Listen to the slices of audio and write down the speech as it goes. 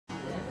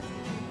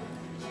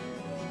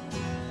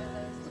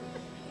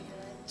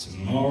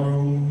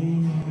Tomorrow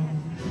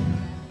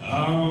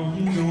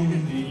I'm gonna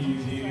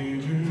leave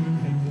here.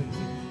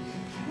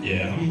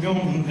 Yeah, I'm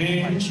gonna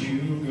let you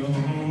go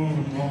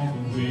and walk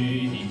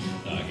away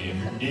like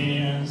every day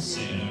I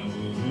said I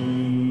would.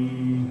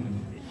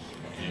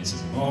 And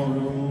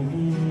tomorrow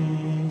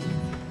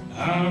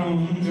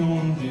I'm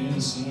gonna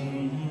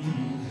listen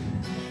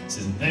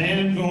to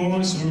that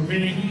voice of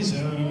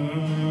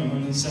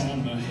reason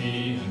inside my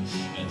head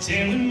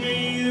telling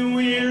me that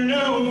we're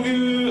no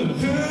good.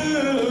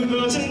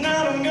 But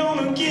tonight I'm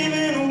gonna give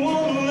it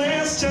one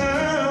last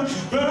time,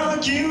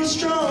 rock you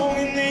strong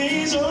in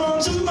these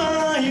arms of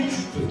mine,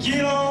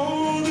 forget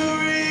all the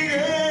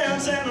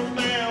regrets that are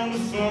bound to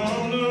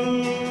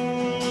follow.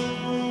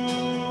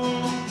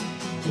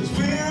 'Cause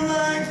we're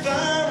like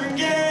fire and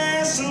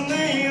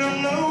gasoline,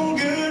 I'm no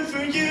good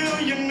for you,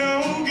 you're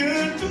no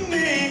good for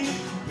me.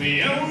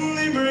 We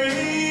only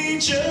bring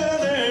each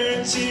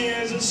other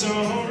tears and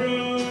sorrow.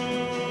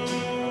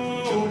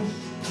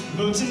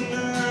 But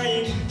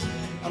tonight,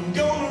 I'm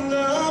gonna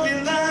love you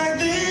like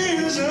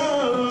this,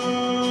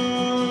 oh.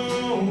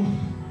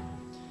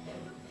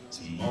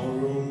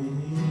 Tomorrow,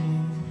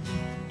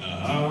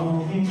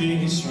 I'll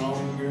be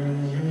stronger.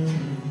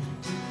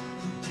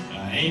 I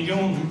ain't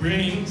gonna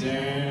break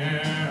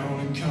down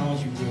and call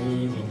you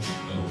good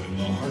when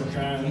my heart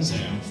cries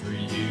out for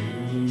you.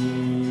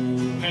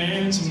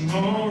 And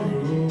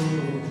tomorrow,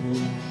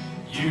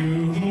 you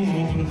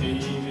won't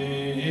believe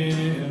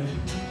it,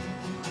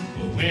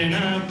 but when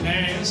I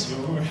pass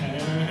your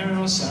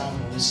house, I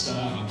won't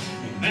stop,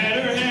 no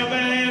matter how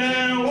bad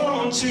I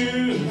want to.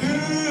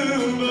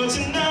 But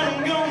tonight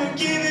I'm gonna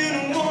give it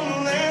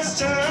one last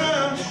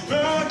time,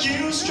 rock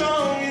you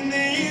strong in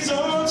these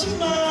arms of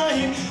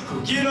mine,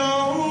 forget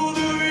all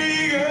the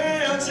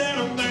regrets that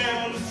are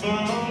bound to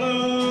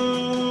follow.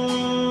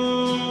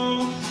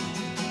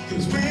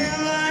 'Cause we're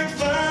like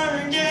fire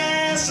and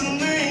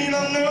gasoline,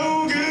 I'm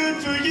no good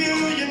for you,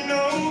 you're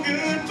no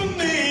good for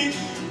me.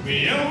 We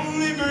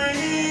only bring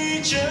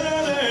each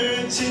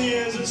other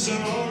tears and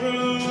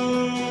sorrow.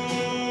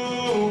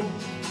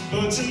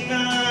 But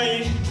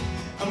tonight,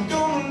 I'm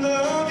gonna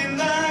love you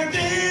like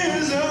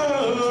this, oh.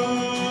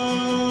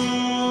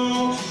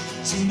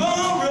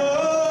 Tomorrow,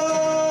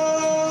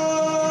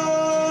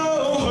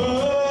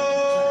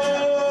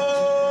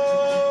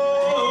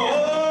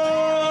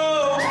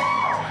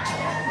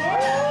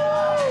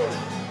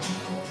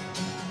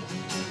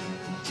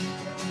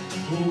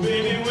 oh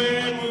baby,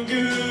 when we're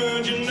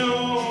good, you know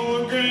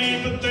we're great,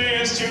 but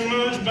there's too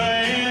much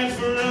bad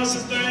for us to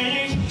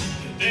think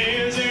that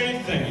there's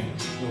anything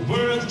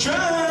worth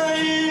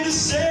trying to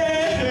save.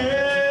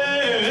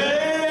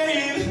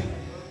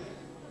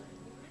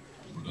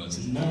 But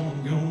tonight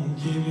I'm gonna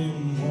give him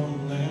one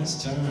last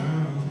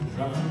time,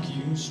 rock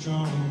you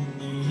strong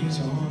in these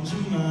arms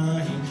of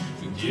mine,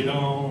 forget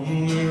all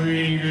the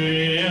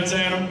regrets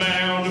that are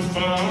bound to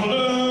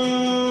follow.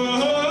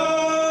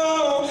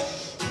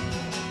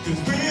 'Cause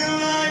we're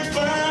like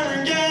fire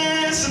and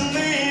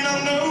gasoline,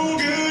 I'm no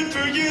good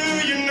for you,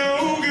 you're no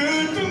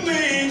good for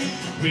me.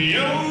 We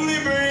only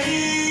bring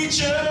each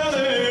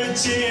other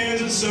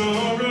tears and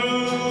sorrow.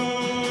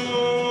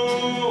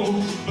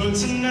 But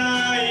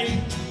tonight,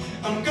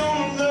 I'm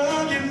gonna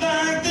love you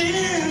like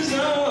this,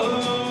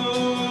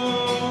 oh.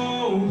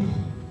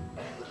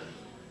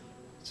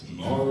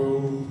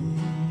 Tomorrow,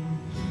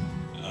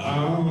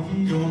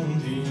 I'm gonna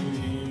leave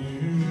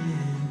here.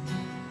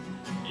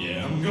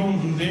 Yeah, I'm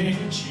gonna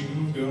let you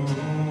go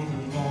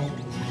and walk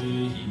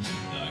away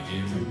like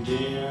every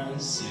day I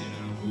said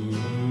I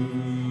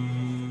would.